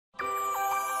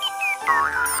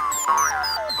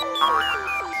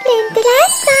rindere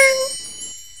จัง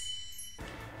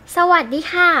สวัสดี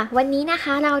ค่ะวันนี้นะค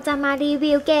ะเราจะมารี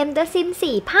วิวเกม The Sims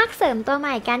 4 ภาคเสริมตัวให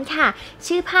ม่กันค่ะ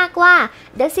ชื่อภาคว่า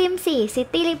The Sims 4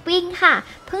 City Living ค่ะ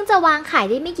เพิ่งจะวางขาย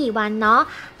ได้ไม่กี่วันเนาะ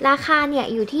ราคาเนี่ย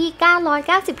อยู่ที่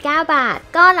999 บาท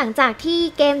ก็หลังจากที่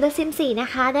เกม The Sims 4 นะ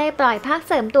คะได้ปล่อยภาค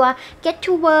เสริมตัว Get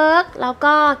to Work แล้ว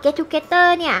ก็ Get Together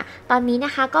เนี่ยตอนนี้น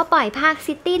ะคะก็ปล่อยภาค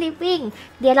City Living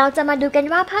เดี๋ยวเราจะมาดูกัน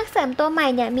ว่าภาคเสริมตัวใหม่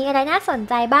เนี่ยมีอะไรน่าสน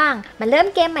ใจบ้างมาเริ่ม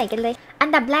เกมใหม่กันเลยอั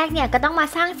นดับแรกเนี่ยก็ต้องมา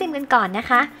สร้างซิมกันก่อนนะ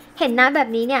คะเห็นหน้าแบบ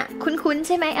นี้เนี่ยคุ้นๆใ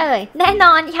ช่ไหมเอ่ยแน่น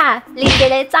อนค่ะรินเด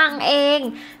เรจังเอง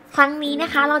ครั้งนี้น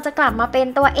ะคะเราจะกลับมาเป็น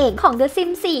ตัวเอกของ The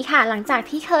Sims 4 ค่ะหลังจาก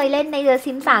ที่เคยเล่นใน The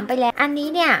Sims 3 ไปแล้วอันนี้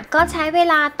เนี่ยก็ใช้เว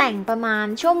ลาแต่งประมาณ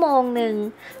ชั่วโมงหนึ่ง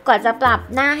กว่าจะปรับ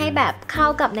หน้าให้แบบเข้า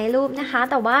กับในรูปนะคะ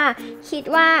แต่ว่าคิด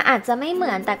ว่าอาจจะไม่เห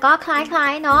มือนแต่ก็คล้า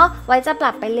ยๆเนาะไว้จะป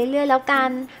รับไปเรื่อยๆแล้วกัน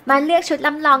มาเลือกชุดล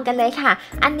ำลองกันเลยค่ะ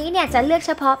อันนี้เนี่ยจะเลือกเ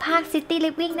ฉพาะภาค City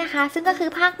Living นะคะซึ่งก็คือ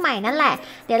ภาคใหม่นั่นแหละ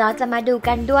เดี๋ยวเราจะมาดู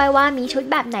กันด้วยว่ามีชุด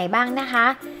แบบไหนบ้างนะคะ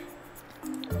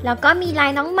แล้วก็มีลา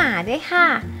ยน้องหมาด้วยค่ะ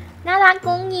น่ารัก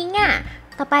กุ้งยิงอ่ะ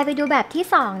ต่อไปไปดูแบบที่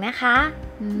2นะคะ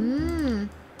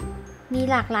มี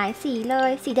หลากหลายสีเลย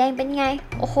สีแดงเป็นไง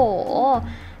โอ้โห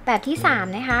แบบที่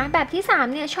3นะคะแบบที่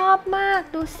3เนี่ยชอบมาก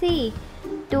ดูสิ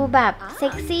ดูแบบเซ็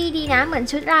กซี่ดีนะเหมือน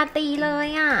ชุดราตรีเลย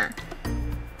อ่ะ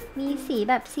มีสี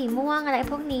แบบสีม่วงอะไร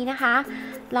พวกนี้นะคะ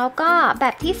แล้วก็แบ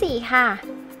บที่4ค่ะ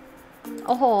โ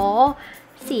อ้โห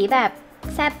สีแบบ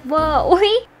แซ่บเวอร์อุ้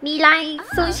ยมีลาย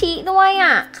ซูชิด้วย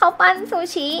อ่ะข้าวปั้นซู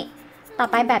ชิต่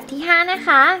อไปแบบที่5นะค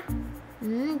ะ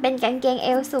เป็นกางเกงเอ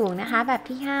วสูงนะคะแบบ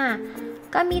ที่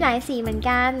5ก็มีหลายสีเหมือน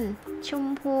กันชม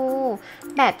พู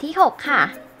แบบที่6ค่ะ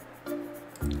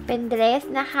เป็นเดรส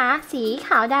นะคะสีข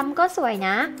าวดำก็สวยน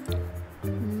ะ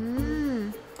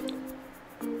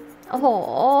โอ้โห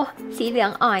สีเหลือ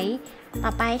งอ๋อยต่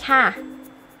อไปค่ะ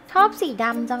ชอบสีด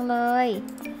ำจังเลย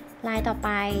ลายต่อไป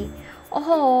โอ้โ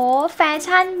หแฟ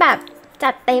ชั่นแบบจั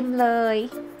ดเต็มเลย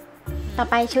ต่อ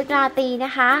ไปชุดราตรีน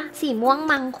ะคะสีม่วง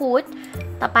มังคุด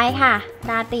ต่อไปค่ะ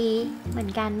ราตรีเหมือ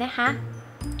นกันนะคะ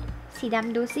สีด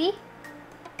ำดูสิ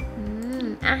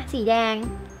สีแดง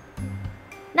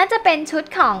น่าจะเป็นชุด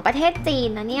ของประเทศจีน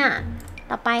นะเนี่ย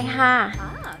ต่อไปค่ะ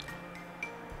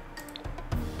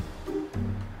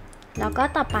แล้วก็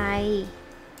ต่อไป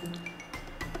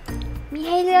มีใ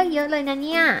ห้เลือกเยอะเลยนะเ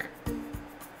นี่ย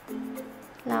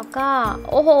แล้วก็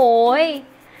โอ้โห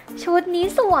ชุดนี้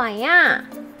สวยอ่ะ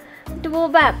ดู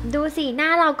แบบดูสีหน้า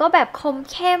เราก็แบบคม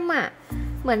เข้มอ่ะ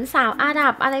เหมือนสาวอาหรั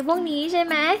บอะไรพวกนี้ใช่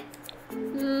ไหม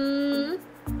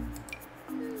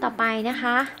ต่อไปนะค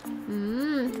ะ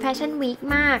แฟชั่นวีค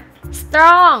มาก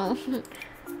strong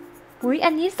อุ้ยอั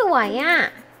นนี้สวยอ่ะ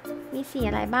มีสี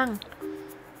อะไรบ้าง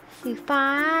สีฟ้า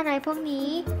อะไรพวกนี้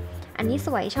อันนี้ส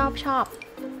วยชอบ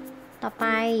ต่อไป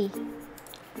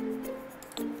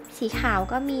สีขาว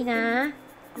ก็มีนะ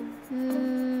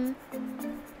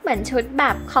เหมือนชุดแบ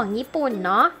บของญี่ปุ่น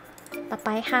เนาะต่อไป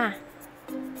ค่ะ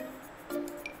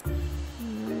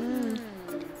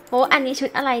โอ้อันนี้ชุด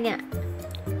อะไรเนี่ย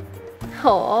โห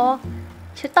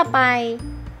ชุดต่อไป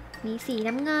มีสี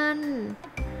น้ำเงิน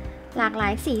หลากหลา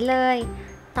ยสีเลย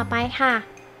ต่อไปค่ะ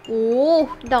โอ้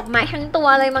ดอกไม้ทั้งตัว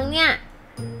เลยมั้งเนี่ย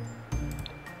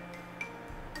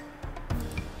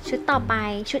ชุดต่อไป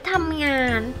ชุดทำงา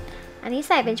นอันนี้ใ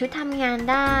ส่เป็นชุดทำงาน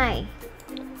ได้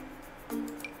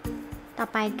ต่อ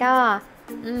ไปก็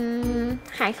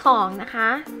ขายของนะคะ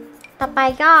ต่อไป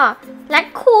ก็แรค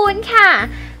คูนค่ะ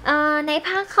ในภ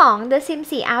าคของ The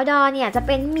Sims 4 Outdoor เนี่ยจะเ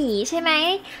ป็นหมีใช่ไหม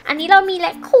อันนี้เรามีแร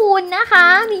คคูนนะคะ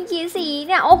มีกี่สีเ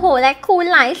นี่ยโอ้โหแรคคูน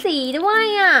หลายสีด้วย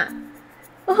อ่ะ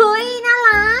เฮ้ยน่า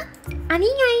รักอัน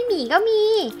นี้ไงหมีก็มี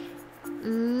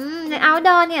ใน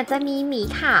Outdoor เนี่ยจะมีหมี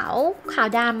ขาว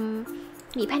ด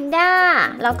ำหมีแพนด้า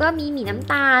แล้วก็มีหมีน้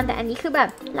ำตาลแต่อันนี้คือแบบ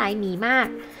หลายหมีมาก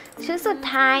ชุดสุด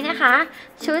ท้ายนะคะ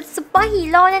ชุดซูเปอร์ฮี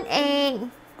โร่นั่นเอง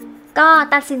ก็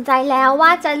ตัดสินใจแล้วว่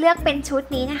าจะเลือกเป็นชุด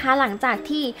นี้นะคะหลังจาก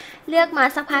ที่เลือกมา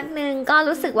สักพักหนึ่งก็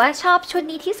รู้สึกว่าชอบชุด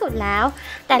นี้ที่สุดแล้ว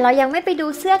แต่เรายังไม่ไปดู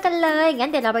เสื้อกันเลยงั้น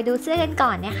เดี๋ยวเราไปดูเสื้อกันก่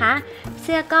อนนะคะเ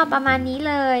สื้อก็ประมาณนี้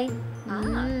เลย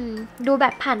ดูแบ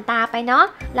บผ่านตาไปเนาะ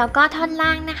แล้วก็ท่อนล่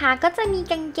างนะคะก็จะมี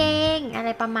กางเกงอะไร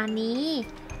ประมาณนี้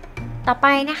ต่อไป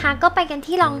นะคะก็ไปกัน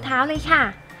ที่รองเท้าเลยค่ะ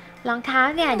รองเท้า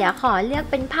เนี่ยเดี๋ยวขอเลือก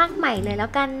เป็นภาคใหม่เลยแล้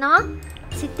วกันเนาะ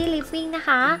City Living นะค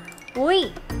ะอุ้ย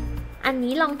อัน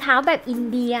นี้รองเท้าแบบอิน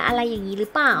เดียอะไรอย่างนี้หรื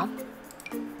อเปล่า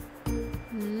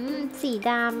สี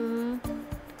ด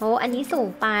ำโอ้อันนี้สูง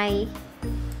ไป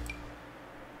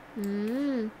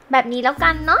แบบนี้แล้วกั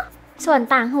นเนาะส่วน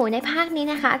ต่างหูในภาคนี้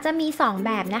นะคะจะมี2แ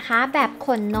บบนะคะแบบข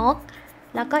นนก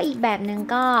แล้วก็อีกแบบหนึ่ง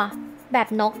ก็แบบ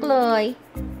นกเลย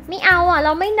ไม่เอาอ่ะเร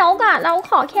าไม่นกอ่ะเรา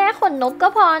ขอแค่ขนนกก็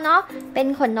พอเนาะเป็น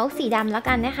ขนนกสีดำแล้ว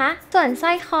กันนะคะส่วนสร้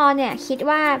อยคอเนี่ยคิด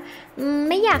ว่า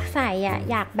ไม่อยากใส่อ่ะ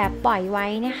อยากแบบปล่อยไว้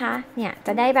นะคะเนี่ยจ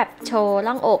ะได้แบบโชว์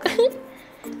ล่องอก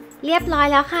เรียบร้อย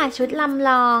แล้วค่ะชุดลำ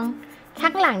ลองข้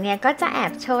างหลังเนี่ยก็จะแอ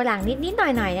บโชว์หลังนิด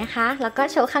ๆหน่อยๆนะคะแล้วก็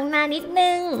โชว์ข้างหน้านิด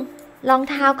นึงรอง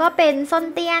เท้าก็เป็นส้น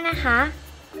เตี้ยนะคะ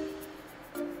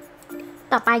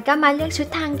ต่อไปก็มาเลือกชุด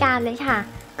ทางการเลยค่ะ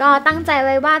ก็ตั้งใจไ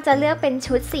ว้ว่าจะเลือกเป็น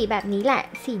ชุดสีแบบนี้แหละ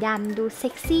สีดำดูเซ็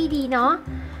กซี่ดีเนาะ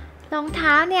รองเ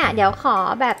ท้าเนี่ยเดี๋ยวขอ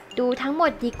แบบดูทั้งหม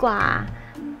ดดีกว่า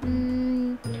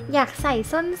อยากใส่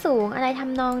ส้นสูงอะไรท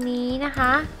ำนองนี้นะค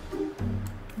ะ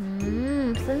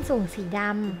ส้นสูงสีด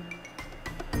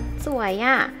ำสวย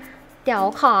อ่ะเดี๋ยว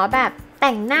ขอแบบแ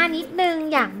ต่งหน้านิดนึง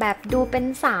อยากแบบดูเป็น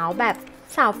สาวแบบ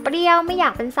สาวเปรี้ยวไม่อยา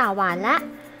กเป็นสาวหวานละ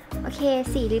โอเค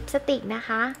สีลิปสติกนะค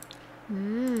ะ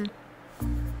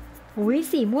อุ้ย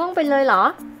สีม่วงไปเลยเหรอ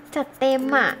จัดเต็ม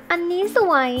อ่ะอันนี้ส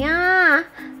วยอ่ะ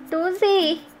ดูสิ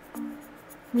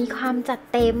มีความจัด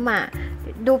เต็มอ่ะ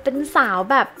ดูเป็นสาว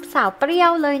แบบสาวเปรี้ย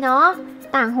วเลยเนาะ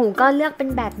ต่างหูก็เลือกเป็น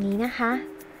แบบนี้นะคะ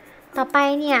ต่อไป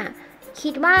เนี่ยคิ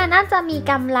ดว่าน่าจะมี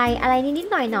กำไลอะไรนิด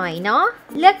ๆหน่อยๆเนาะ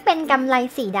เลือกเป็นกำไล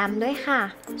สีดำด้วยค่ะ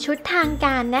ชุดทางก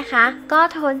ารนะคะก็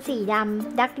โทนสีด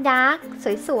ำดัก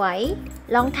สวย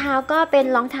ๆรองเท้าก็เป็น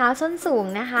รองเท้าส้นสูง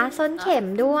นะคะส้นเข็ม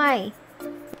ด้วย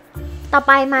ต่อไ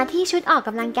ปมาที่ชุดออกก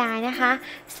ำลังกายนะคะ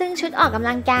ซึ่งชุดออกกำ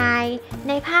ลังกายใ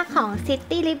นภาคของ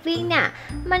City Living เนี่ย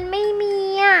มันไม่มี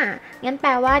อ่ะงั้นแป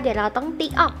ลว่าเดี๋ยวเราต้องติ๊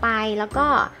กออกไปแล้วก็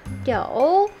เดี๋ยว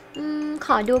ข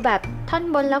อดูแบบท่อน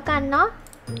บนแล้วกันเนาะ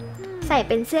ใส่เ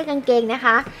ป็นเสื้อกางเกงนะค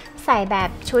ะใส่แบบ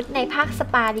ชุดในภาคส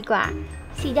ปาดีกว่า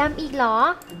สีดำอีกเหรอ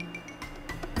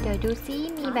เดี๋ยวดูซิ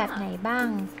มีแบบไหนบ้าง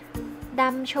ด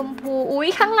ำชมพูอุ้ย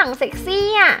ข้างหลังเซ็กซี่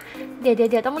อ่ะเ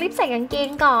ดี๋ยวต้องรีบใส่กางเกง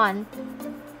ก่อน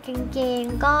กางเกง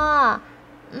ก็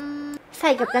ใ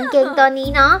ส่กับกางเกงตัวนี้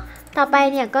เนาะต่อไป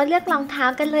เนี่ยก็เลือกรองเท้า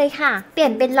กันเลยค่ะเปลี่ย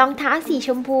นเป็นรองเท้าสีช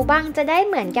มพูบ้างจะได้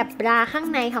เหมือนกับบราข้าง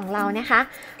ในของเรานะคะ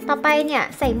ต่อไปเนี่ย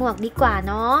ใส่หมวกดีกว่า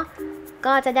เนาะ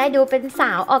ก็จะได้ดูเป็นส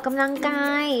าวออกกำลังกา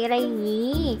ยอะไรอย่าง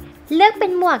นี้เลือกเป็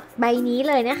นหมวกใบนี้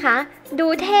เลยนะคะดู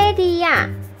เท่ดีอ่ะ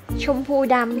ชมพู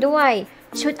ดำด้วย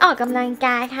ชุดออกกำลังก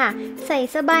ายค่ะใส่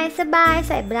สบายใ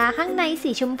ส่บราข้างใน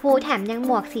สีชมพูแถมยังห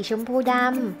มวกสีชมพูด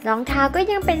ำรองเท้าก็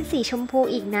ยังเป็นสีชมพู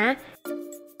อีกนะ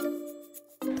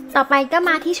ต่อไปก็ม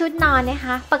าที่ชุดนอนนะค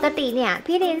ะปกติเนี่ย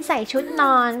พี่เรนใส่ชุดน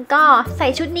อนก็ใส่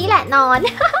ชุดนี้แหละนอน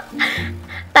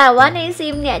แต่ว่าในซิ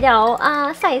มเนี่ยเดี๋ยว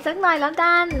ใส่สักหน่อยแล้ว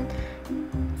กัน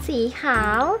สีขา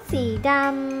วสีด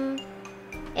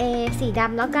ำสีด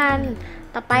ำแล้วกัน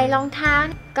ต่อไปรองเท้า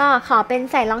ก็ขอเป็น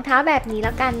ใส่รองเท้าแบบนี้แ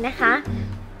ล้วกันนะคะ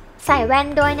ใส่แว่น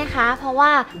ด้วยนะคะเพราะว่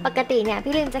าปกติเนี่ย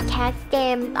พี่ลินจะแคสเก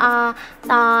ม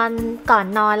ตอนก่อน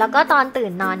นอนแล้วก็ตอนตื่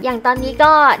นนอนอย่างตอนนี้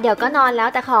ก็เดี๋ยวก็นอนแล้ว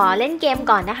แต่ขอเล่นเกม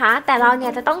ก่อนนะคะแต่เราเนี่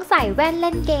ยจะต้องใส่แว่นเ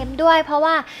ล่นเกมด้วยเพราะ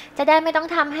ว่าจะได้ไม่ต้อง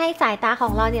ทำให้สายตาขอ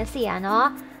งเราเนี่ยเสียเนาะ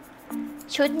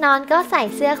ชุดนอนก็ใส่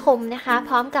เสื้อคลุมนะคะพ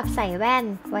ร้อมกับใส่แว่น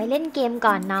ไว้เล่นเกม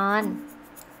ก่อนนอน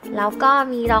แล้วก็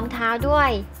มีรองเท้าด้วย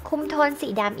คุมโทนสี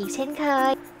ดำอีกเช่นเค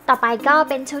ยต่อไปก็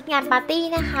เป็นชุดงานปาร์ตี้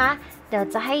นะคะเดี๋ยว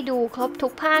จะให้ดูครบทุ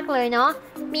กภาคเลยเนาะ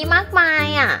มีมากมาย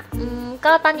อ่ะ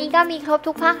ก็ตอนนี้ก็มีครบ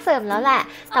ทุกภาคเสริมแล้วแหละ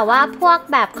แต่ว่าพวก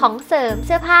แบบของเสริมเ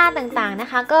สื้อผ้าต่างๆนะ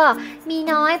คะก็มี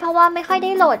น้อยเพราะว่าไม่ค่อยไ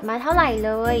ด้โหลดมาเท่าไหร่เ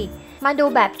ลยมาดู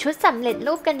แบบชุดสำเร็จ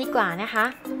รูปกันดีกว่านะคะ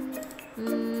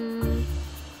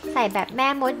ใส่แบบแม่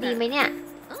มดดีไหมเนี่ย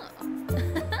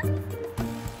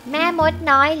แม่มด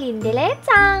น้อยลินเดเล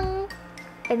จัง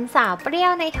เป็นสาวเปรี้ย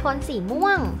วในโทนสีม่ว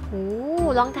ง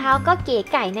รองเท้าก็เก๋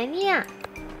ไก่นะเนี่ย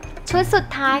ชุดสุด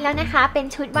ท้ายแล้วนะคะเป็น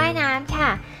ชุดว่ายน้ำค่ะ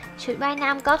ชุดว่ายน้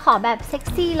ำก็ขอแบบเซ็ก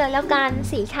ซี่เลยแล้วกัน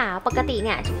สีขาวปกติเ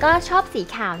นี่ยก็ชอบสี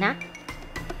ขาวนะ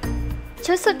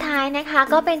ชุดสุดท้ายนะคะ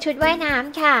ก็เป็นชุดว่ายน้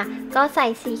ำค่ะก็ใส่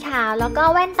สีขาวแล้วก็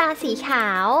แว่นตาสีขา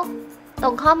วตร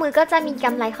งข้อมือก็จะมีก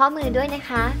ำไลข้อมือด้วยนะ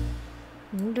คะ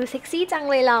ดูเซ็กซี่จัง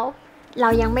เลยเรา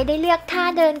ยังไม่ได้เลือกท่า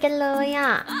เดินกันเลยอ่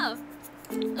ะ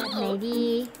ไหนดี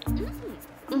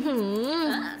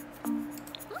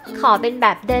ขอเป็นแบ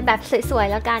บเดินแบบสวย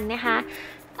ๆแล้วกันนะคะ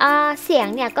เสียง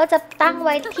เนี่ยก็จะตั้งไ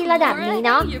ว้ที่ระดับนี้เ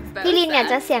นาะพี่ลินเนี่ย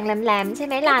จะเสียงแหลมๆใช่ไ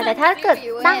หมล่ะแต่ถ้าเกิด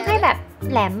ตั้งให้แบบ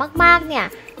แหลมมากๆเนี่ย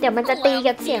เดี๋ยวมันจะตี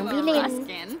กับเสียงพี่ลิน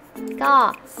ก็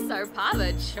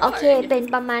โอเคเป็น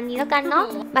ประมาณนี้แล้วกันเนาะ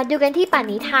มาดูกันที่ป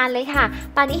ณิธานเลยค่ะ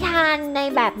ปณิธานใน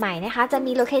แบบใหม่นะคะจะ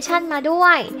มีโลเคชั่นมาด้ว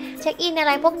ยเช็คอินอะไ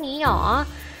รพวกนี้หรอ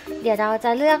เดี๋ยวเราจ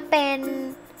ะเลือกเป็น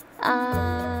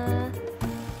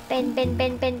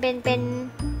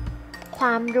คว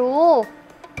ามรู้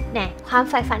เนี่ยความ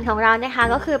ใฝ่ฝันของเรานะคะ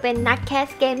ก็คือเป็นนักแคส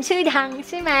เกมชื่อดังใ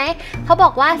ช่ไหมเขาบอ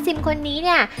กว่าซิมคนนี้เ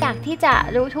นี่ยอยากที่จะ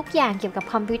รู้ทุกอย่างเกี่ยวกับ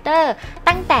คอมพิวเตอร์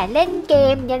ตั้งแต่เล่นเก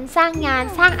มยันสร้างงาน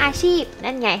สร้างอาชีพ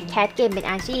นั่นไงแคสเกมเป็น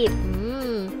อาชีพ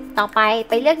ต่อไป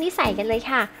เลือกนิสัยกันเลย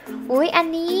ค่ะอุ๊ยอัน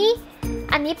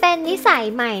นี้เป็นนิสัย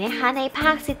ใหม่นะคะในภา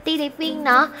ค City Living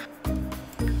เนาะ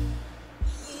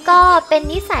ก็เป็น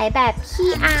นิสัยแบบ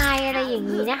ขี้อายอะไรอย่าง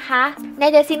นี้นะคะใน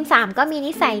The Sims 3ก็มี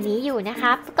นิสัยนี้อยู่นะค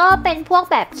ะก็เป็นพวก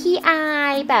แบบขี้อา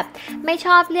ยแบบไม่ช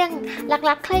อบเรื่อง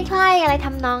รักๆใคร่ๆอะไรท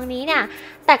ำนองนี้เนี่ย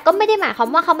แต่ก็ไม่ได้หมายความ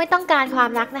ว่าเขาไม่ต้องการควา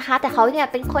มรักนะคะแต่เขาเนี่ย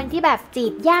เป็นคนที่แบบจี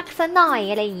บยากซะหน่อย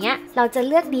อะไรอย่างเงี้ยเราจะ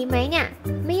เลือกดีไหมเนี่ย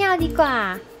ไม่เอาดีกว่า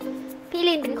พี่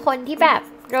ลินเป็นคนที่แบบ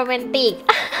โรแมนติก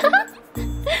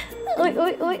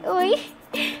อุ๊ย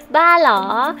บ้าเหรอ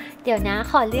เดี๋ยวนะ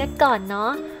ขอเลือกก่อนเนา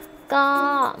ะก็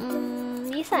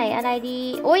นิสัยอะไรดี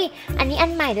อุ้ยอันนี้อั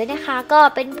นใหม่ด้วยนะคะก็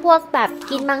เป็นพวกแบบ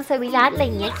กินมังสวิรัติอะไรอ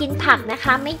ย่างเงี้ยกินผักนะค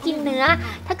ะไม่กินเนื้อ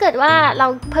ถ้าเกิดว่าเรา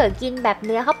เผลอกินแบบเ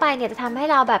นื้อเข้าไปเนี่ยจะทำให้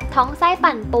เราแบบท้องไส้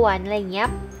ปั่นป่วนอะไรอย่างเงี้ย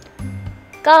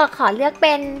ก็ขอเลือกเ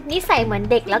ป็นนิสัยเหมือน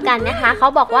เด็กแล้วกันนะคะเขา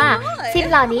บอกว่าซิม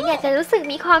เหล่านี้เนี่ยจะรู้สึก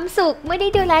มีความสุขไม่ได้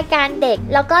ดูรายการเด็ก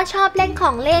แล้วก็ชอบเล่นข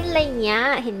องเล่นอะไรอย่างเงี้ย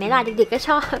เห็นไหมล่ะเด็กๆก็ช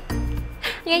อบ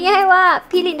ง่ายๆว่า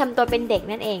พี่ลินทำตัวเป็นเด็ก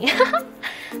นั่นเอง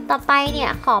ต่อไปเนี่ย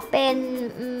ขอเป็น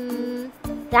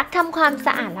รักทำความส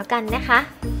ะอาดแล้วกันนะคะ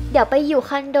เดี๋ยวไปอยู่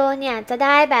คอนโดเนี่ยจะไ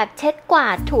ด้แบบเช็ดกวา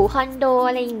ดถูคอนโด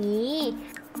อะไรอย่างนี้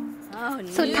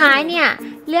สุดท้ายเนี่ย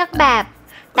เลือกแบบ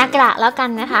ตะกระแล้วกัน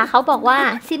นะคะเขาบอกว่า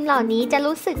ซิมเหล่านี้จะ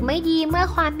รู้สึกไม่ดีเมื่อ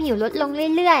ความหิวลดลง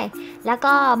เรื่อยๆแล้ว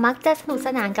ก็มักจะสนุกส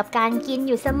นานกับการกินอ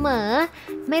ยู่เสมอ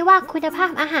ไม่ว่าคุณภา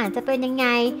พอาหารจะเป็นยังไง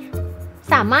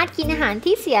สามารถกินอาหาร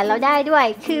ที่เสียเราได้ด้วย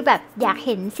คือแบบอยากเ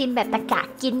ห็นซิมแบบตะกะ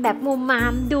กินแบบมุมมา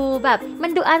มดูแบบมั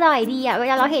นดูอร่อยดีอะเว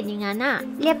ลาเราเห็นอย่างนั้นอะ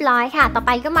เรียบร้อยค่ะต่อไ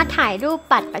ปก็มาถ่ายรูป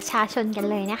บัตรประชาชนกัน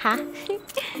เลยนะคะ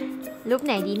รูปไ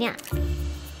หนดีเนี่ย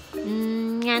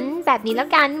งั้นแบบนี้แล้ว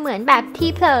กันเหมือนแบบที่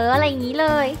เผลออะไรอย่างนี้เล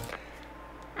ย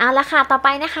เอาละค่ะต่อไป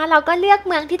นะคะเราก็เลือก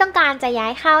เมืองที่ต้องการจะย้า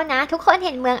ยเข้านะทุกคนเ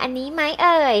ห็นเมืองอันนี้ไหมเ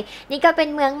อ่ยนี่ก็เป็น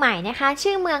เมืองใหม่นะคะ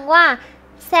ชื่อเมืองว่า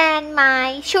แซนไม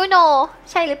ชูโน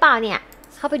ใช่หรือเปล่าเนี่ย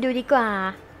เข้าไปดูดีกว่า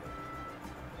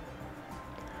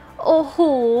โอ้โห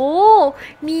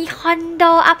มีคอนโด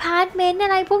อพาร์ตเมนต์อะ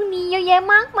ไรพวกนี้เยอะแยะ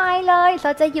มากมายเลยเร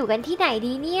าจะอยู่กันที่ไหน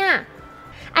ดีเนี่ย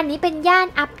อันนี้เป็นย่าน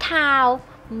อัพทาวน์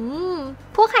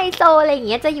พวกไฮโซอะไรอย่างเ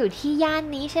งี้ยจะอยู่ที่ย่าน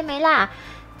นี้ใช่ไหมล่ะ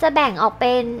จะแบ่งออกเ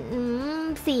ป็น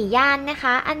4 ย่านนะค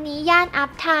ะอันนี้ย่านอั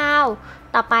พทาวน์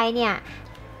ต่อไปเนี่ย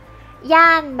ย่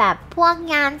านแบบพวก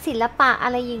งานศิลปะอะ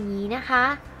ไรอย่างนี้นะคะ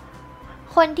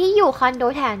คนที่อยู่คอนโด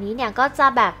แถวนี้เนี่ยก็จะ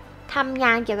แบบทำง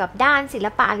านเกี่ยวกับด้านศิล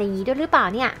ปะอะไรอย่างนี้ด้วยหรือเปล่า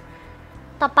เนี่ย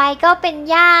ต่อไปก็เป็น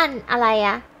ย่านอะไรอ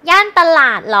ะย่านตล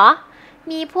าดเหรอ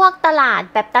มีพวกตลาด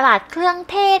แบบตลาดเครื่อง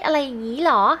เทศอะไรอย่างนี้เ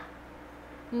หรอ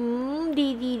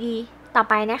ดีต่อ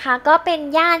ไปนะคะก็เป็น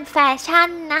ย่านแฟชั่น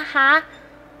นะคะ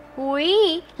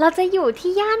เราจะอยู่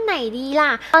ที่ย่านไหนดีล่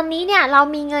ะตอนนี้เนี่ยเรา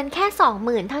มีเงินแค่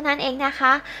 20,000 เท่านั้นเองนะค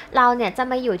ะเราเนี่ยจะ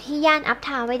มาอยู่ที่ย่านอัพท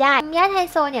าวน์ไม่ได้ย่านไฮ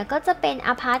โซเนี่ยก็จะเป็น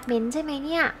อพาร์ตเมนต์ใช่ไหมเ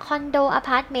นี่ยคอนโดอพ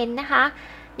าร์ตเมนต์นะคะ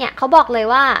เนี่ยเขาบอกเลย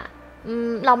ว่า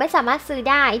เราไม่สามารถซื้อ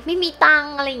ได้ไม่มีตัง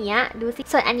อะไรอย่างเงี้ยดูสิ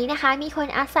ส่วนอันนี้นะคะมีคน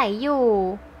อาศัยอยู่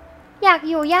อยาก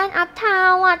อยู่ย่านอัพทา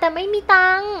วน์แต่ไม่มี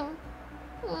ตัง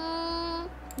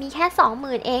มีแค่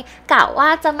 20,000 เองกะว่า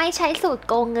จะไม่ใช้สูตร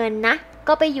โกงเงินนะ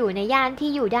ก็ไปอยู่ในย่านที่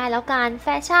อยู่ได้แล้วกันแฟ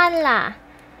ชั่นล่ะ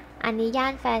อันนี้ย่า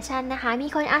นแฟชั่นนะคะมี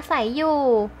คนอาศัยอยู่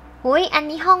อัน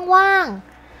นี้ห้องว่าง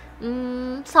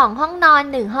2 ห้องนอน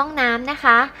1 ห้องน้ำนะค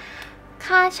ะ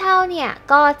ค่าเช่าเนี่ย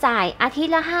ก็จ่ายอาทิต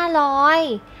ย์ละ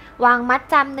500วางมัด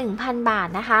จำ 1,000 บาท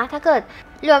นะคะถ้าเกิด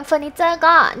รวมเฟอร์นิเจอร์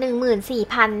ก็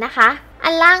 14,000 นะคะอั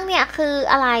นล่างเนี่ยคือ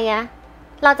อะไรอะ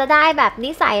เราจะได้แบบ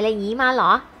นิสัยอะไรอย่างนี้มาเหร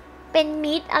อเป็น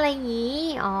มิตรอะไรอย่างนี้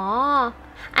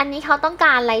อันนี้เขาต้องก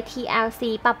ารอะไร TLC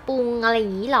ปรับปรุงอะไรอย่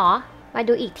างนี้เหรอมา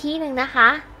ดูอีกที่หนึ่งนะคะ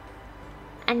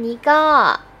อันนี้ก็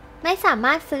ไม่สาม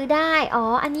ารถซื้อได้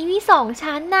อันนี้มี2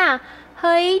 ชั้นน่ะเ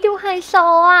ฮ้ยดูไฮโซ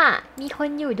อ่ะมีคน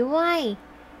อยู่ด้วย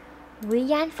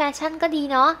ย่านแฟชั่นก็ดี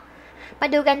เนาะมา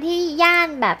ดูกันที่ย่าน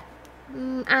แบบ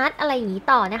อาร์ตอะไรอย่างนี้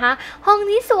ต่อนะคะห้อง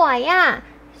นี้สวยอ่ะ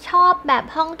ชอบแบบ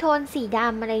ห้องโทนสีด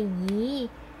ำอะไรอย่างนี้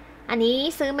อันนี้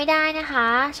ซื้อไม่ได้นะคะ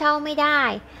เช่าไม่ได้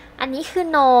อันนี้คือ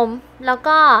โนมแล้ว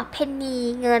ก็เพนนี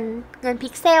เงินพิ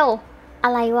กเซลอ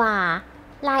ะไรวะ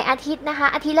รายอาทิตย์นะคะ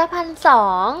อาทิตย์ละ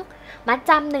1,200มัด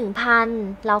จำ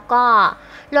 1,000แล้วก็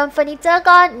รวมเฟอร์นิเจอร์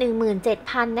ก็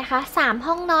 17,000 นะคะ3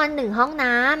 ห้องนอน1 ห้อง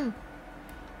น้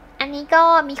ำอันนี้ก็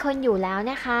มีคนอยู่แล้ว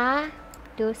นะคะ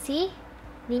ดูสิ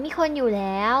นี่มีคนอยู่แ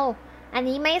ล้วอัน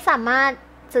นี้ไม่สามารถ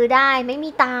ซื้อได้ไม่มี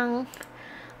ตังค์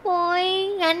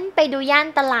งั้นไปดูย่าน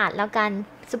ตลาดแล้วกัน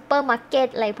ซูเปอร์มาร์เก็ต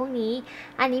อะไรพวกนี้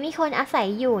อันนี้มีคนอาศัย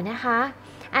อยู่นะคะ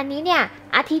อันนี้เนี่ย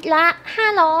อาทิตย์ละ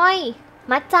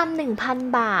500มัดจำ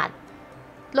 1,000 บาท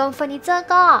รวมเฟอร์นิเจอร์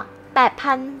ก็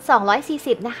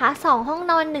 8,240 นะคะ2ห้อง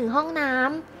นอน1ห้องน้ำ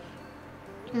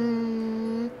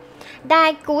ได้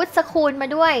กู๊ดสคูลมา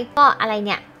ด้วยก็อะไรเ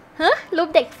นี่ยรูป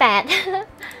เด็กแฝด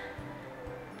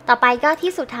ต่อไปก็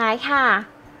ที่สุดท้ายค่ะ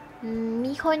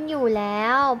มีคนอยู่แล้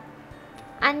ว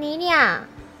อันนี้เนี่ย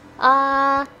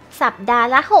สัปดาห์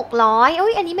ละ600อุ้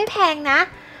ยอันนี้ไม่แพงนะ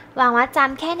วางมัดจ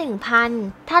ำแค่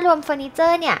 1,000 ถ้ารวมเฟอร์นิเจอ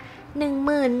ร์เนี่ย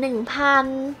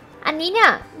 11,000 อันนี้เนี่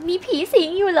ยมีผีสิง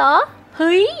อยู่เหรอเ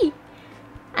ฮ้ย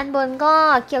อันบนก็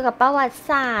เกี่ยวกับประวัติ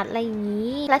ศาสตร์อะไรอย่าง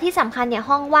นี้และที่สำคัญเนี่ย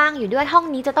ห้องว่างอยู่ด้วยห้อง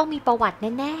นี้จะต้องมีประวัติ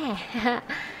แน่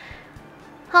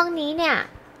ๆ ห้องนี้เนี่ย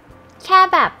แค่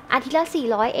แบบอาทิตย์ละ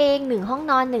400เอง1ห้อง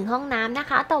นอน1ห้องน้ำนะ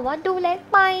คะแต่ว่าดูเล็ก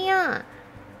ไปอ่ะ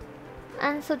อั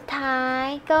นสุดท้าย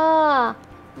ก็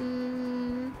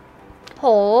โห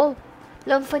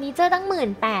รวมเฟอร์นิเจอร์ตั้ง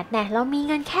 18,000 เนี่ยเรามี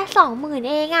เงินแค่ 20,000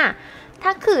 เองอ่ะถ้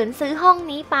าขืนซื้อห้อง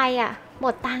นี้ไปอ่ะหม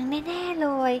ดตังค์แน่ๆเล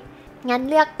ยงั้น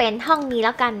เลือกเป็นห้องนี้แ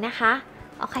ล้วกันนะคะ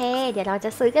โอเคเดี๋ยวเราจะ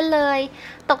ซื้อกันเลย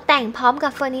ตกแต่งพร้อมกั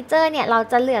บเฟอร์นิเจอร์เนี่ยเรา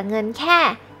จะเหลือเงินแค่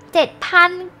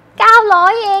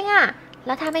 7,900 เองอ่ะแ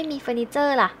ล้วถ้าไม่มีเฟอร์นิเจอ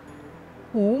ร์ล่ะ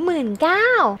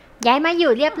19,000ย้ายมาอ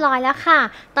ยู่เรียบร้อยแล้วค่ะ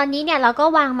ตอนนี้เนี่ยเราก็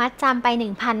วางมัดจำไป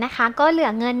 1,000 นะคะก็เหลื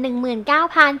อเงิน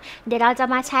 19,000 เดี๋ยวเราจะ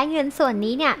มาใช้เงินส่วน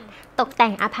นี้เนี่ยตกแต่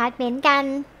งอพาร์ตเมนต์กัน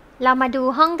เรามาดู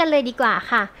ห้องกันเลยดีกว่า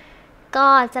ค่ะก็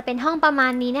จะเป็นห้องประมา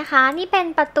ณนี้นะคะนี่เป็น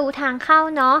ประตูทางเข้า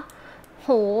เนาะโห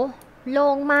โล่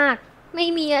งมากไม่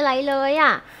มีอะไรเลยอ่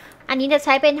ะอันนี้จะใ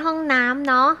ช้เป็นห้องน้ำ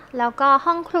เนาะแล้วก็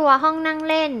ห้องครัวห้องนั่ง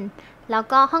เล่นแล้ว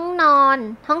ก็ห้องนอน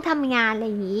ห้องทำงานอะไร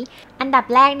อย่างนี้อันดับ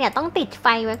แรกเนี่ยต้องติดไฟ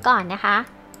ไว้ก่อนนะคะ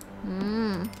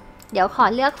เดี๋ยวขอ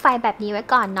เลือกไฟแบบนี้ไว้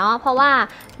ก่อนเนาะเพราะว่า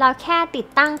เราแค่ติด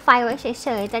ตั้งไฟไว้เฉ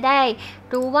ยๆจะได้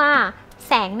รู้ว่าแ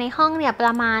สงในห้องเนี่ยปร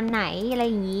ะมาณไหนอะไร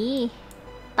อย่างนี้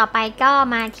ต่อไปก็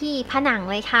มาที่ผนัง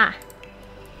เลยค่ะ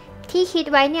ที่คิด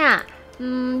ไว้เนี่ย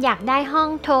อยากได้ห้อง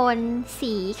โทน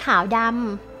สีขาวด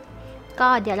ำก็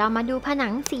เดี๋ยวเรามาดูผนั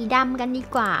งสีดำกันดี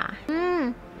กว่า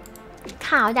ข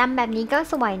าวดำแบบนี้ก็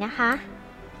สวยนะคะ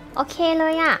โอเคเล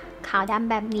ยอะขาวดำ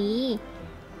แบบนี้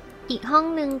อีกห้อง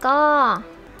นึงก็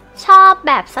ชอบแ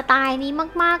บบสไตล์นี้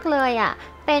มากๆเลยอะ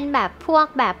เป็นแบบพวก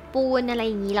แบบปูนอะไร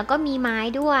อย่างนี้แล้วก็มีไม้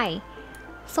ด้วย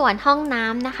ส่วนห้องน้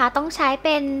ำนะคะต้องใช้เ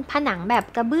ป็นผนังแบบ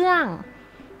กระเบื้อง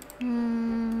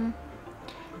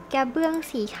กระเบื้อง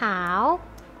สีขาว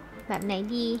แบบไหน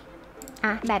ดี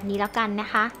แบบนี้แล้วกันนะ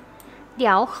คะเดี๋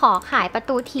ยวขอขายประ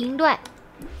ตูทิ้งด้วย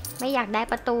ไม่อยากได้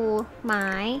ประตูไม้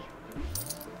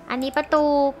อันนี้ประตู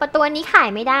อันนี้ขาย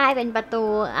ไม่ได้เป็นประตู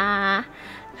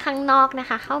ข้างนอกนะ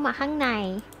คะเข้ามาข้างใน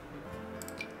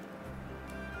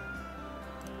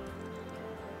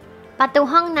ประตู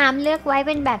ห้องน้ำเลือกไว้เ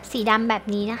ป็นแบบสีดำแบบ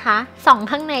นี้นะคะส่อง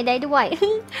ข้างในได้ด้วย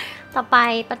ต่อไป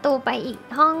ประตูไปอีก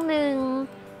ห้องหนึ่ง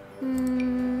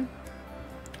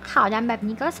ขาวดำแบบ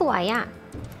นี้ก็สวยอ่ะ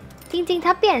จริงๆถ้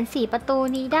าเปลี่ยนสีประตู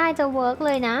นี้ได้จะเวิร์กเ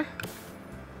ลยนะ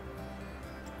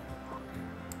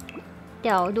เ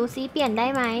ดี๋ยวดูซิเปลี่ยนได้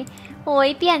ไหมโอ้ย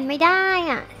เปลี่ยนไม่ได้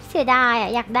อ่ะเสียดายอ่ะ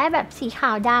อยากได้แบบสีขา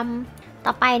วดำต่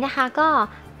อไปนะคะก็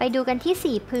ไปดูกันที่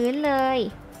สีพื้นเลย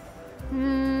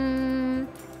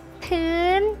พื้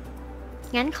น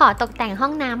งั้นขอตกแต่งห้อ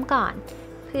งน้ำก่อน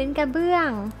พื้นกระเบื้อง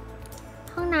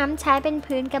ห้องน้ำใช้เป็น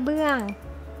พื้นกระเบื้อง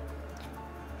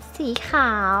สีข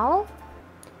าว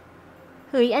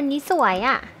เฮ้ยอันนี้สวย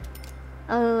อ่ะ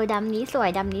ดำนี้สว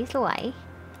ย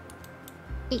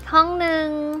อีกห้องหนึ่ง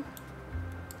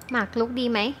หมากลุกดี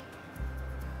ไหม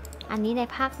อันนี้ใน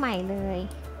ภาคใหม่เลย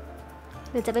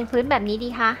หรือจะเป็นพื้นแบบนี้ดี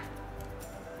คะ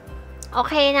โอ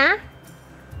เคนะ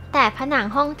แต่ผนัง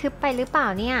ห้องทึบไปหรือเปล่า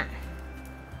เนี่ย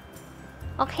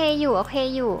โอเคอ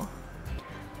ยู่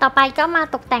ต่อไปก็มา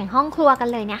ตกแต่งห้องครัวกัน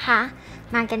เลยนะคะ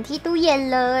มากันที่ตู้เย็น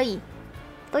เลย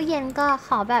ตู้เย็นก็ข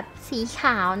อแบบสีข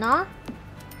าวเนาะ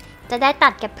จะได้ตั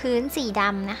ดกับพื้นสีด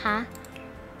ำนะคะ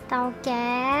เตาแ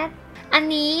ก๊สอัน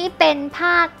นี้เป็นภ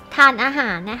าคทานอาหา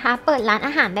รนะคะเปิดร้านอ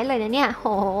าหารได้เลยนะเนี่ยโห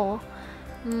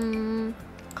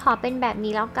ขอเป็นแบบ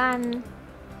นี้แล้วกัน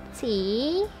สี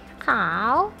ขา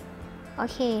วโอ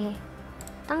เค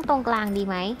ตั้งตรงกลางดี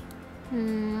ไหม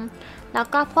แล้ว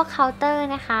ก็พวกเคาน์เตอร์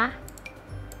นะคะ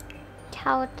เค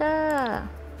าน์เตอร์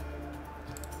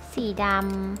สีดำ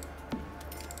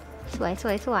ส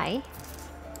วย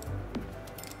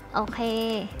โอเค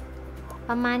ป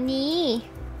ระมาณนี้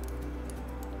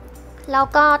แล้ว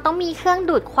ก็ต้องมีเครื่อง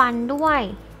ดูดควันด้วย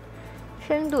เค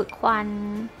รื่องดูดควัน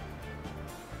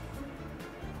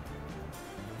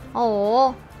โอ้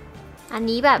อัน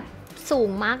นี้แบบสูง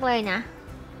มากเลยนะ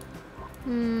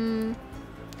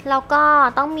แล้วก็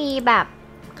ต้องมีแบบ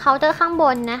เคาน์เตอร์ข้างบ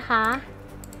นนะคะ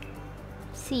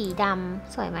สี สีด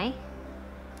ำสวยไหม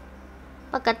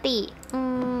ปกติ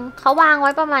เขาวางไ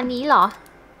ว้ประมาณนี้เหรอ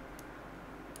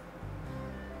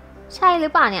ใช่หรื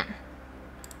อเปล่าเนี่ย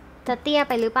จะเตี้ยไ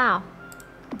ปหรือเปล่า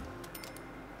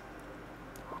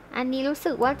อันนี้รู้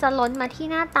สึกว่าจะล้นมาที่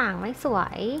หน้าต่างไม่สว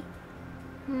ย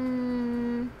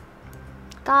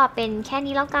ก็เป็นแค่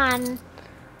นี้แล้วกัน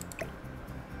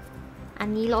อัน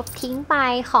นี้ลบทิ้งไป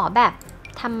ขอแบบ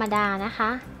ธรรมดานะคะ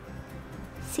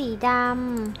สีดำ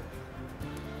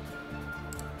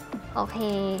โอเค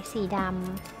สีด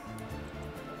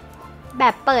ำแบ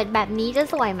บเปิดแบบนี้จะ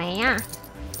สวยไหมอ่ะ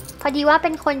พอดีว่าเป็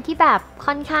นคนที่แบบ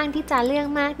ค่อนข้างที่จะเรื่อง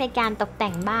มากในการตกแต่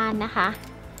งบ้านนะคะ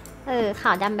ข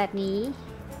าวดำแบบนี้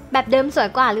แบบเดิมสวย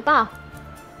กว่าหรือเปล่า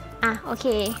อ่ะโอเค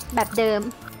แบบเดิม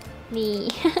นี่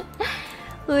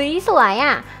เฮ้ยสวย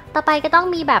อ่ะต่อไปก็ต้อง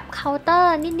มีแบบเคาน์เตอ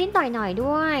ร์นิดๆหน่อยๆ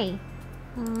ด้วย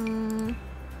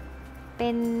เป็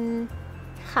น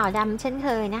ขาวดำเช่นเค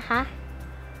ยนะคะ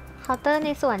เคาน์เตอร์ใน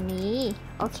ส่วนนี้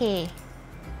โอเค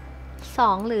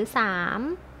2หรือ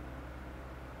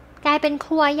3กลายเป็นค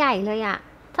รัวใหญ่เลยอะ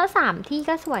ถ้า3ที่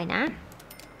ก็สวยนะ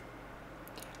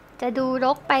จะดูร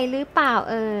กไปหรือเปล่า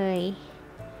เอ่ย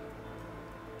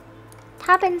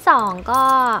ถ้าเป็น2ก็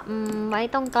ไว้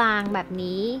ตรงกลางแบบ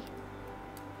นี้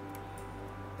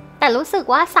แต่รู้สึก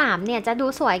ว่า3เนี่ยจะดู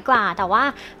สวยกว่าแต่ว่า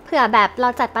เผื่อแบบเรา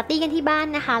จัดปาร์ตี้กันที่บ้าน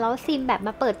นะคะแล้วซิมแบบม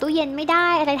าเปิดตู้เย็นไม่ได้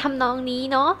อะไรทำนองนี้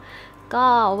เนาะก็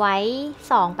ไว้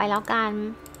2ไปแล้วกัน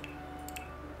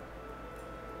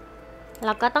แ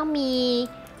ล้วก็ต้องมี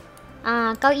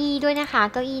เก้าอี้ด้วยนะคะ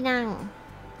เก้าอี้นั่ง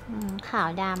ขาว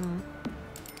ดำ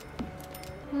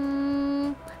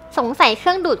สงสัยเค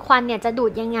รื่องดูดควันเนี่ยจะดู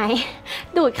ดยังไง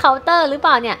ดูดเคาน์เตอร์หรือเป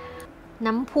ล่าเนี่ย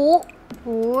น้ำพุ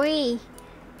อุ้ย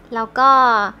แล้วก็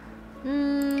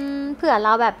เผื่อเร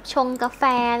าแบบชงกาแฟ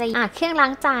อะไรเครื่องล้า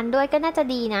งจานด้วยก็น่าจะ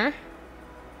ดีนะ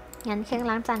งั้นเครื่อง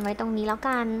ล้างจานไว้ตรงนี้แล้ว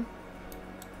กัน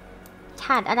ข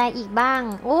าดอะไรอีกบ้าง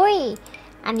อุ้ย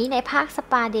อันนี้ในภาคส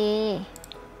ปาเดย์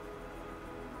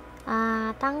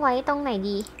ตั้งไว้ตรงไหน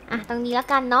ดีตรงนี้แล้ว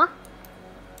กันเนาะ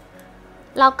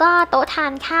แล้วก็โต๊ะทา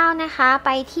นข้าวนะคะไป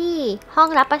ที่ห้อง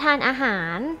รับประทานอาหา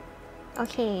รโอ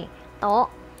เคโต๊ะ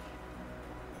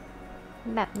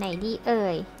แบบไหนดีเอ่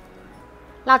ย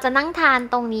เราจะนั่งทาน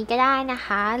ตรงนี้ก็ได้นะค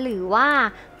ะหรือว่า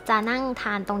จะนั่งท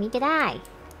านตรงนี้ก็ได้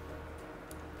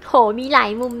โหมีหลาย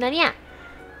มุมนะเนี่ย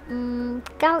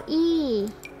เก้า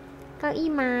อี้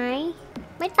ไม้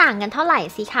ไม่ต่างกันเท่าไหร่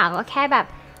สีขาวก็แค่แบบ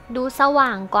ดูสว่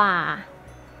างกว่า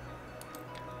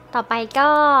ต่อไปก็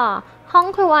ห้อง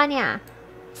ครัวเนี่ย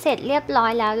เสร็จเรียบร้อ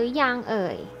ยแล้วหรือยังเอ่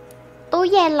ยตู้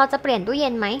เย็นเราจะเปลี่ยนตู้เย็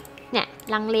นไหมเนี่ย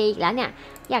ลังเลอีกแล้วเนี่ย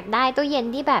อยากได้ตู้เย็น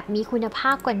ที่แบบมีคุณภ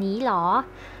าพกว่านี้หรอ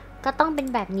ก็ต้องเป็น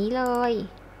แบบนี้เลย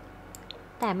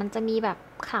แต่มันจะมีแบบ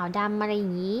ขาวดำอะไรอย่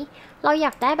างนี้เราอย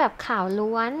ากได้แบบขาว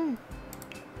ล้วน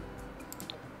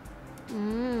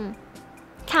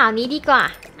ขาวนี้ดีกว่า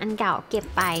อันเก่าเก็บ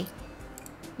ไป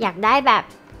อยากได้แบบ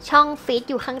ช่องฟิต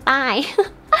อยู่ข้างใต้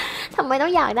ทำไมต้อ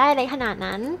งอยากได้อะไรขนาด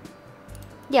นั้น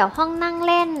เดี๋ยวห้องนั่ง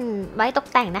เล่นไว้ตก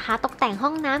แต่งนะคะตกแต่งห้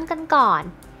องน้ำกันก่อน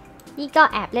นี่ก็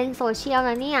แอบเล่นโซเชียลแ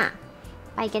ล้วเนี่ย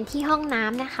ไปกันที่ห้องน้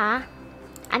ำนะคะ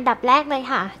อันดับแรกเลย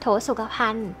ค่ะโถสุขภั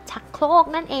ณฑ์ชักโครก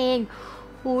นั่นเอง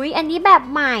อุ้ยอันนี้แบบ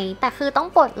ใหม่แต่คือต้อง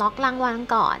ปลดล็อกรางวัล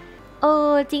ก่อน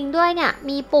จริงด้วยเนี่ย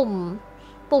มี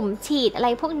ปุ่มฉีดอะไร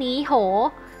พวกนี้โห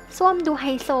ส้วมดูไฮ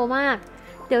โซมาก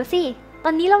เดี๋ยวสิต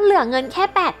อนนี้เราเหลือเงินแค่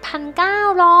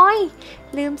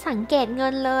 8,900 ลืมสังเกตเงิ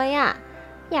นเลยอะ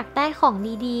อยากได้ของ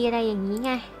ดีๆอะไรอย่างนี้ไ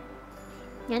ง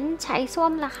งั้นใช้ส้ว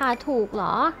มราคาถูกเหร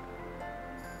อ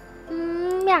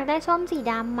อยากได้ส้วมสี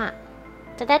ดำอะ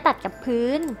จะได้ตัดกับพื้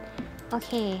นโอเ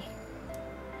ค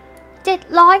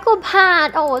700 กว่าบาท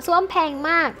โอ้ส้วมแพง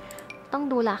มากต้อง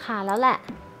ดูราคาแล้วแหละ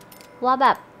ว่าแบ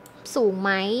บสูงไห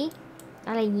ม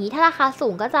อะไรอย่างนี้ถ้าราคาสู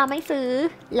งก็จะไม่ซื้อ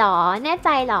หรอแน่ใจ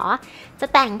หรอจะ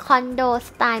แต่งคอนโดส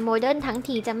ไตล์โมเดิร์นทั้ง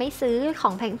ทีจะไม่ซื้อขอ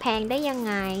งแพงๆได้ยัง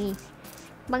ไง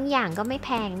บางอย่างก็ไม่แพ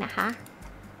งนะคะ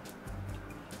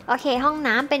โอเคห้อง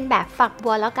น้ำเป็นแบบฝัก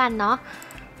บัวแล้วกันเนาะ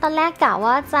ตอนแรกกะ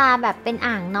ว่าจะแบบเป็น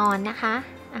อ่างนอนนะคะ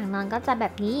อ่างนอนก็จะแบ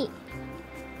บนี้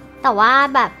แต่ว่า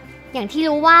แบบอย่างที่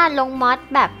รู้ว่าลงมอด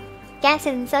แบบแก้เ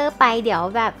ซ็นเซอร์ไปเดี๋ยว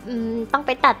แบบต้องไ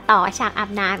ปตัดต่อฉากอา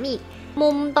บน้ำอีกมุ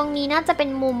มตรงนี้น่าจะเป็น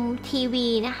มุมทีวี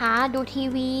นะคะดูที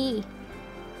วี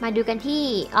มาดูกันที่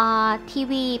ที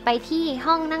วีไปที่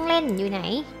ห้องนั่งเล่นอยู่ไหน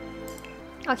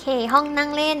โอเคห้องนั่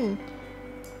งเล่น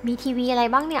มีทีวีอะไร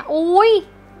บ้างเนี่ยอุ้ย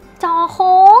จอโ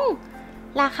ค้ง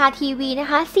ราคาทีวีนะ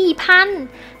คะ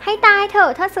 4,000 ให้ตายเถอ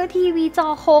ะถ้าซื้อทีวีจอ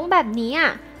โค้งแบบนี้อ่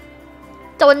ะ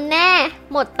จนแน่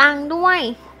หมดตังค์ด้วย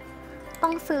ต้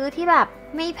องซื้อที่แบบ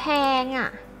ไม่แพงอ่ะ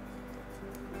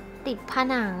ติดผ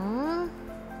นัง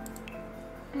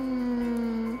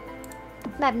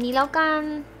แบบนี้แล้วกัน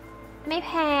ไม่แ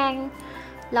พง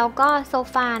แล้วก็โซ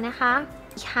ฟานะคะ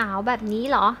ขาวแบบนี้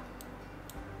เหรอ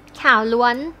ขาวล้ว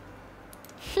น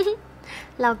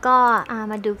แล้วก็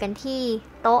มาดูกันที่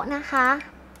โต๊ะนะคะ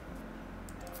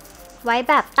ไว้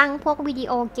แบบตั้งพวกวิดีโ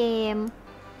อเกม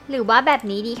หรือว่าแบบ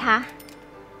นี้ดีคะ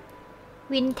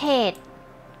วินเทจ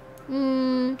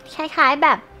คล้ายๆแบ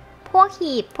บพวก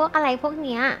หีบพวกอะไรพวกเ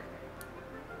นี้ย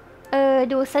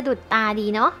ดูสะดุดตาดี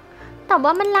เนาะแต่ว่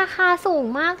ามันราคาสูง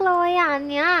มากเลยอ่ะอัน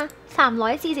เนี้ย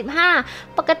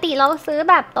345ปกติเราซื้อ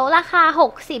แบบโต๊ะราคา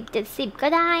60-70ก็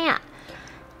ได้อ่ะ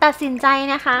ตัดสินใจ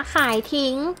นะคะขาย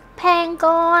ทิ้งแพงเ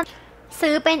กิน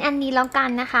ซื้อเป็นอันนี้แล้วกัน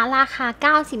นะคะราคา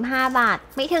95บาท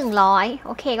ไม่ถึง100โ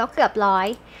อเคก็เกือบ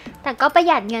100แต่ก็ประห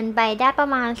ยัดเงินไปได้ประ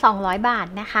มาณ200บาท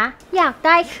นะคะอยากไ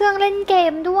ด้เครื่องเล่นเก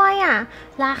มด้วยอ่ะ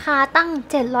ราคาตั้ง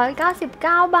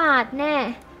799บาทแน่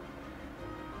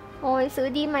โอ้ยซื้อ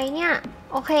ดีไหมเนี่ย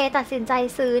โอเคตัดสินใจ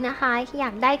ซื้อนะคะอย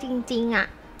ากได้จริงๆอ่ะ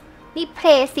นี่เพล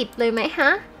ย์10เลยไหมฮะ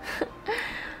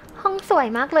ห้องสวย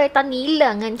มากเลยตอนนี้เหลื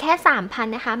อเงินแค่ 3,000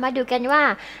 นะคะมาดูกันว่า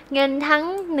เงินทั้ง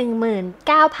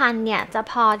 19,000 เนี่ยจะ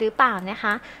พอหรือเปล่านะค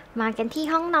ะมากันที่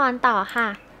ห้องนอนต่อค่ะ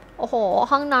โอ้โห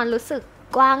ห้องนอนรู้สึก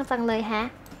กว้างจังเลยแฮะ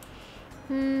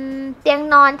เตียง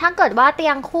นอนถ้าเกิดว่าเตี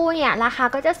ยงคู่เนี่ยราคา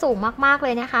ก็จะสูงมากๆเล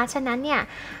ยนะคะฉะนั้นเนี่ย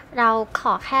เราข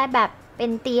อแค่แบบเป็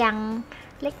นเตียง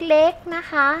เล็กๆนะ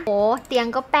คะโอ้เตียง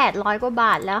ก็800กว่าบ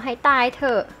าทแล้วให้ตายเถ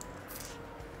อะ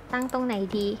ตั้งตรงไหน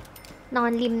ดีนอ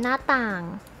นริมหน้าต่าง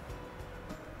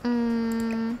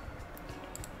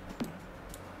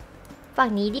ฝั่ง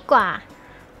นี้ดีกว่า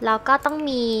แล้วก็ต้อง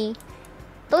มี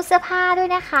ตู้เสื้อผ้าด้วย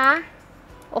นะคะ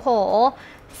โอ้โห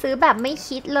ซื้อแบบไม่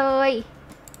คิดเลย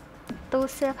ตู้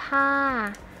เสื้อผ้า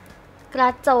กร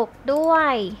ะจกด้ว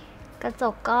ยกระจ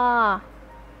กก็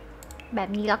แบบ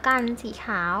นี้แล้วกันสีข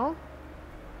าว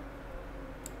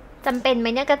จำเป็นไหม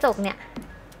เนี่ยกระจกเนี่ย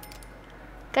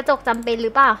กระจกจำเป็นห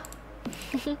รือเปล่า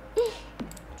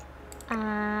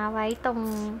ไว้ตร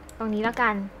งนี้แล้วกั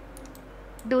น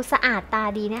ดูสะอาดตา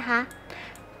ดีนะคะ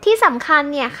ที่สำคัญ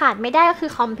เนี่ยขาดไม่ได้ก็คื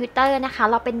อคอมพิวเตอร์นะคะ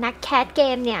เราเป็นนักแคสเก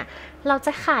มเนี่ยเราจ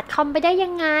ะขาดคอมไปได้ยั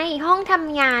งไงห้องท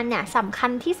ำงานเนี่ยสำคั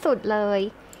ญที่สุดเลย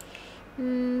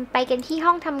ไปกันที่ห้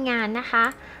องทำงานนะคะ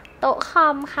โต๊ะคอ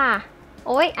มค่ะโ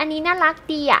อ้ยอันนี้น่ารัก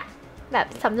ดีอะแบบ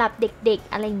สำหรับเด็ก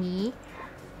ๆอะไรอย่างนี้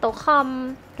โต๊ะคอม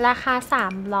ราคา300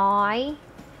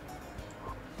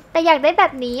แต่อยากได้แบ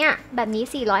บนี้อ่ะแบบนี้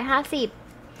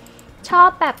450ชอบ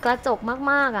แบบกระจก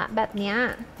มากๆอ่ะแบบเนี้ย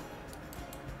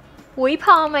อุ้ยพ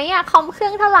อไหมอ่ะคอมเครื่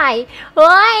องเท่าไหร่เ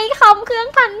ฮ้ยคอมเครื่อง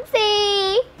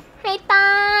1,400ให้ต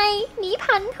ายนี้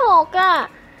1,600อ่ะ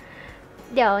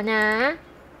เดี๋ยวนะ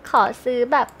ขอซื้อ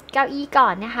แบบเก้าอี้ก่อ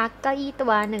นนะคะเก้าอี้ตั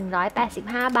ว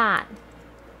185บาท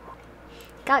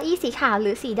เก้าอี้สีขาวห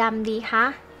รือสีดำดีคะ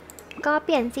ก็เป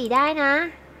ลี่ยนสีได้นะ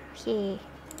โอเค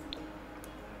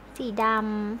สีด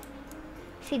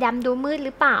ำดูมืดห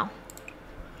รือเปล่า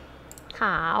ข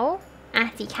าว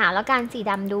สีขาวแล้วกันสี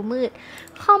ดำดูมืด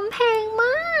คอมแพงม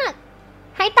าก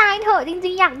ให้ตายเถอะจ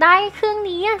ริงๆอยากได้เครื่อง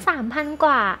นี้3,000 ก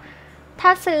ว่าถ้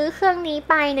าซื้อเครื่องนี้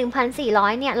ไป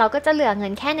 1,400 เนี่ยเราก็จะเหลือเงิ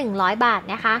นแค่100บาท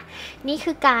นะคะนี่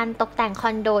คือการตกแต่งค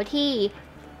อนโดที่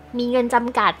มีเงินจ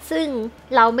ำกัดซึ่ง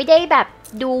เราไม่ได้แบบ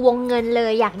ดูวงเงินเล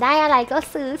ยอยากได้อะไรก็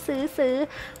ซื้อ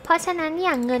เพราะฉะนั้นเนี่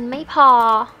ยเงินไม่พอ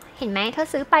เห็นไหมถ้า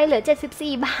ซื้อไปเหลือ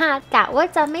74บาทกะว่า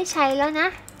จะไม่ใช้แล้วนะ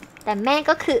แต่แม่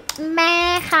ก็คือแม่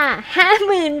ค่ะ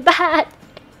50,000 บาท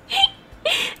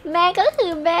แม่ก็คื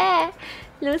อแม่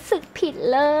รู้สึกผิด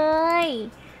เลย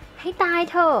ให้ตาย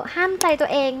เถอะห้ามใจตัว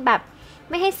เองแบบ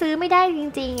ไม่ให้ซื้อไม่ได้จ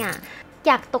ริงๆอ่ะอ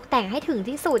ยากตกแต่งให้ถึง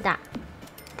ที่สุดอ่ะ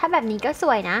ถ้าแบบนี้ก็ส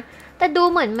วยนะแต่ดู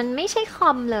เหมือนมันไม่ใช่ค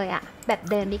อมเลยอ่ะแบบ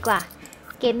เดิมดีกว่า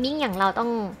เกมมิ่งอย่างเรา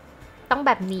ต้องแ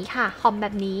บบนี้ค่ะคอมแบ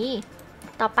บนี้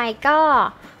ต่อไปก็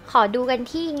ขอดูกัน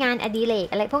ที่งานอดิเรก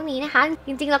อะไรพวกนี้นะคะจ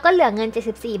ริงๆเราก็เหลือเงิน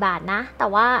74บาทนะแต่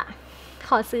ว่าข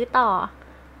อซื้อต่อ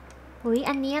อุ้ย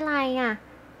อันนี้อะไรอ่ะ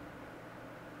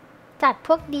จัดพ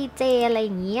วกดีเจอะไรอ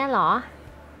ย่างเงี้ยเหรอ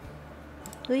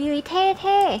อุ้ยเ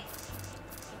ท่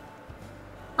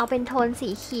เอาเป็นโทนสี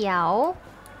เขียว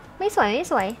ไม่สว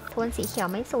ยโทนสีเขียว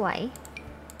ไม่สวย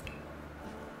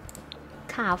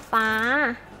ขาวฟ้า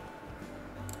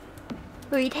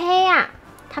อุ้ยเท่อะ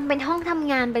ทำเป็นห้องท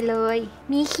ำงานไปเลย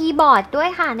มีคีย์บอร์ดด้วย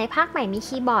ค่ะในภาคใหม่มี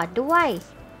คีย์บอร์ดด้วย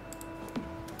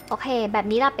โอเคแบบ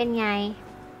นี้เราเป็นไง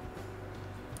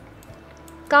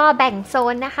ก็แบ่งโซ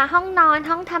นนะคะห้องนอน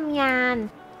ห้องทำงาน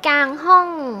กลางห้อ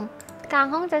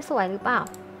งจะสวยหรือเปล่า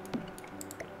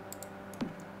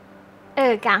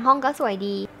กลางห้องก็สวย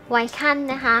ดีไว้ขั้น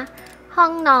นะคะห้อ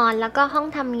งนอนแล้วก็ห้อง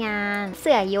ทำงานเ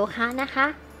สื่อโยคะนะคะ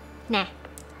เนี่ย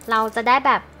เราจะได้แ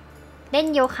บบเล่น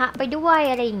โยคะไปด้วย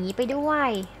อะไรอย่างนี้ไปด้วย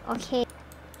โอเค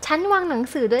ช ชั้นวางหนัง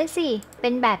สือด้วยสิเป็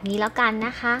นแบบนี้แล้วกันน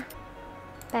ะคะ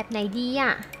แบบไหนดีอ่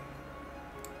ะ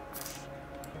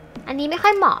อันนี้ไม่ค่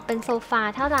อยเหมาะเป็นโซฟา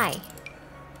เท่าไหร่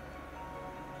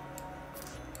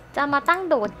จะมาตั้ง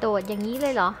โดดๆอย่างนี้เล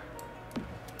ยเหรอ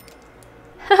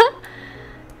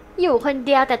อยู่คนเ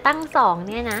ดียวแต่ตั้ง2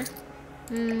เนี่ยนะ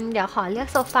เดี๋ยวขอเลือก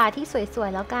โซฟาที่สวย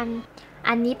ๆแล้วกัน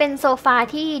อันนี้เป็นโซฟา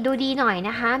ที่ดูดีหน่อยน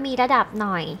ะคะมีระดับห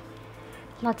น่อย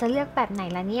เราจะเลือกแบบไหน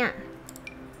ล่ะเนี่ย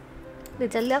หรื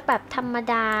อจะเลือกแบบธรรม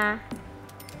ดา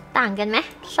ต่างกันไหม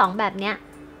2แบบเนี้ย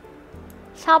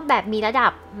ชอบแบบมีระดั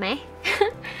บไหม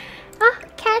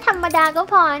แค่ธรรมดาก็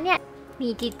พอเนี่ยมี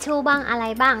ทิชชู่บ้างอะไร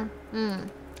บ้าง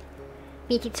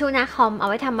มีทิชชู่นะคอมเอา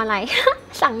ไว้ทำอะไร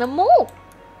สั่งน้ำมูก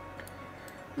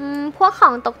พวกขอ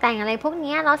งตกแต่งอะไรพวก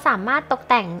นี้เราสามารถตก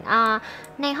แต่ง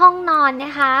ในห้องนอนน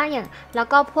ะคะอย่างแล้ว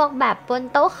ก็พวกแบบบน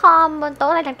โต๊ะคอมบนโต๊ะ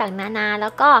อะไรต่างๆนานาแ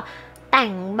ล้วก็แต่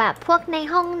งแบบพวกใน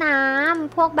ห้องน้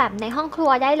ำพวกแบบในห้องครั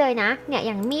วได้เลยนะเนี่ยอ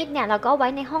ย่างมีดเนี่ยเราก็ไว้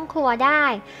ในห้องครัวได้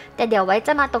แต่เดี๋ยวไว้จ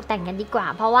ะมาตกแต่งกันดีกว่า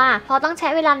เพราะต้องใช้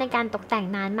เวลาในการตกแต่ง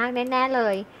นานมากแน่ๆเล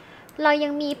ยเรายั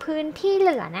งมีพื้นที่เห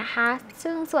ลือนะคะ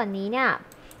ซึ่งส่วนนี้เนี่ย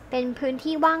เป็นพื้น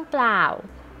ที่ว่างเปล่า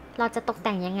เราจะตกแ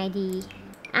ต่งยังไงดี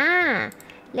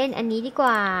เล่นอันนี้ดีก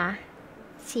ว่า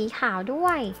สีขาวด้ว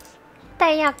ยแต่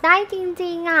อยากได้จ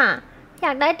ริงๆอ่ะอย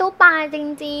ากได้ตู้ปลาจ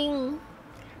ริง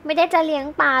ๆไม่ได้จะเลี้ยง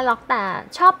ปลาหรอกแต่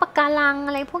ชอบปะการังอ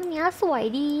ะไรพวกนี้สวย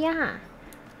ดีอ่ะ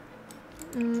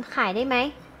ขายได้ไหม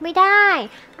ไม่ได้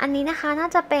อันนี้นะคะน่า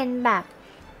จะเป็นแบบ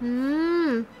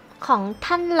ของ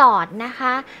ท่านหลอดนะค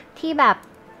ะที่แบบ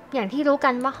อย่างที่รู้กั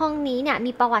นว่าห้องนี้เนี่ย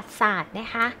มีประวัติศาสตร์นะ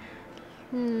คะ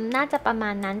น่าจะประมา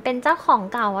ณนั้นเป็นเจ้าของ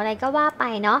เก่าอะไรก็ว่าไป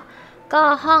เนาะก็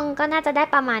ห้องก็น่าจะได้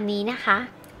ประมาณนี้นะคะ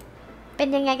เป็น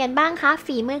ยังไงกันบ้างคะ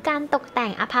ฝีมือการตกแต่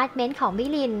งอพาร์ตเมนต์ของพี่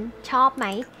ลินชอบไหม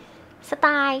สไต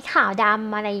ล์ขาวด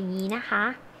ำอะไรอย่างนี้นะคะ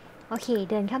โอเค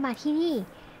เดินเข้ามาที่นี่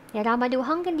เดี๋ยวเรามาดู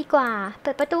ห้องกันดีกว่าเ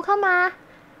ปิดประตูเข้ามา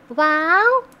ว้าว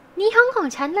นี่ห้องของ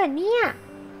ฉันเหรอเนี่ย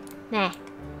แน่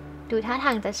ดูท่าท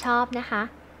างจะชอบนะคะ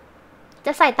จ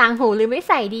ะใส่ต่างหูหรือไม่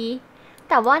ใส่ดี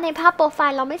แต่ว่าในภาพโปรไฟ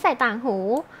ล์เราไม่ใส่ต่างหู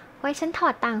ไว้ฉันถอ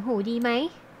ดต่างหูดีไหม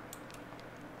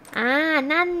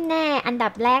นั่นแน่อันดั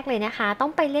บแรกเลยนะคะต้อ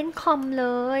งไปเล่นคอมเล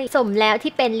ยสมแล้ว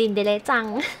ที่เป็นรินเดเรจัง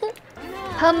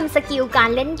เพิ่มสกิลการ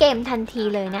เล่นเกมทันที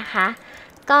เลยนะคะ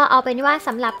ก็เอาเป็นว่าส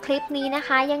ำหรับคลิปนี้นะค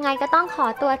ะยังไงก็ต้องขอ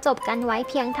ตัวจบกันไว้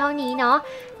เพียงเท่านี้เนาะ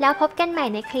แล้วพบกันใหม่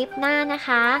ในคลิปหน้านะค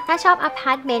ะถ้าชอบอพ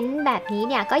าร์ตเมนต์แบบนี้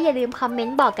เนี่ยก็อย่าลืมคอมเมน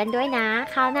ต์บอกกันด้วยนะ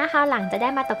คราวหน้าคราวหลังจะได้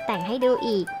มาตกแต่งให้ดู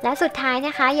อีกและสุดท้ายน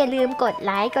ะคะอย่าลืมกดไ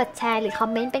ลค์กดแชร์หรือคอม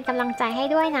เมนต์เป็นกำลังใจให้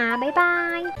ด้วยนะบ๊ายบา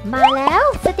ยมาแล้ว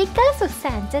สติกเกอร์สุดแส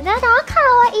นจะน่ารักคา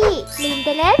วาอิลินเด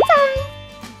เลจัง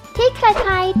ที่ใค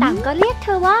รๆต่างก็เรียกเธ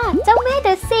อว่าเจ้าแม่เด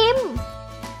อะซิม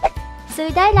ซื้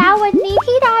อได้แล้ววันนี้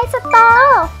ที่ไลน์สตอ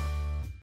ร์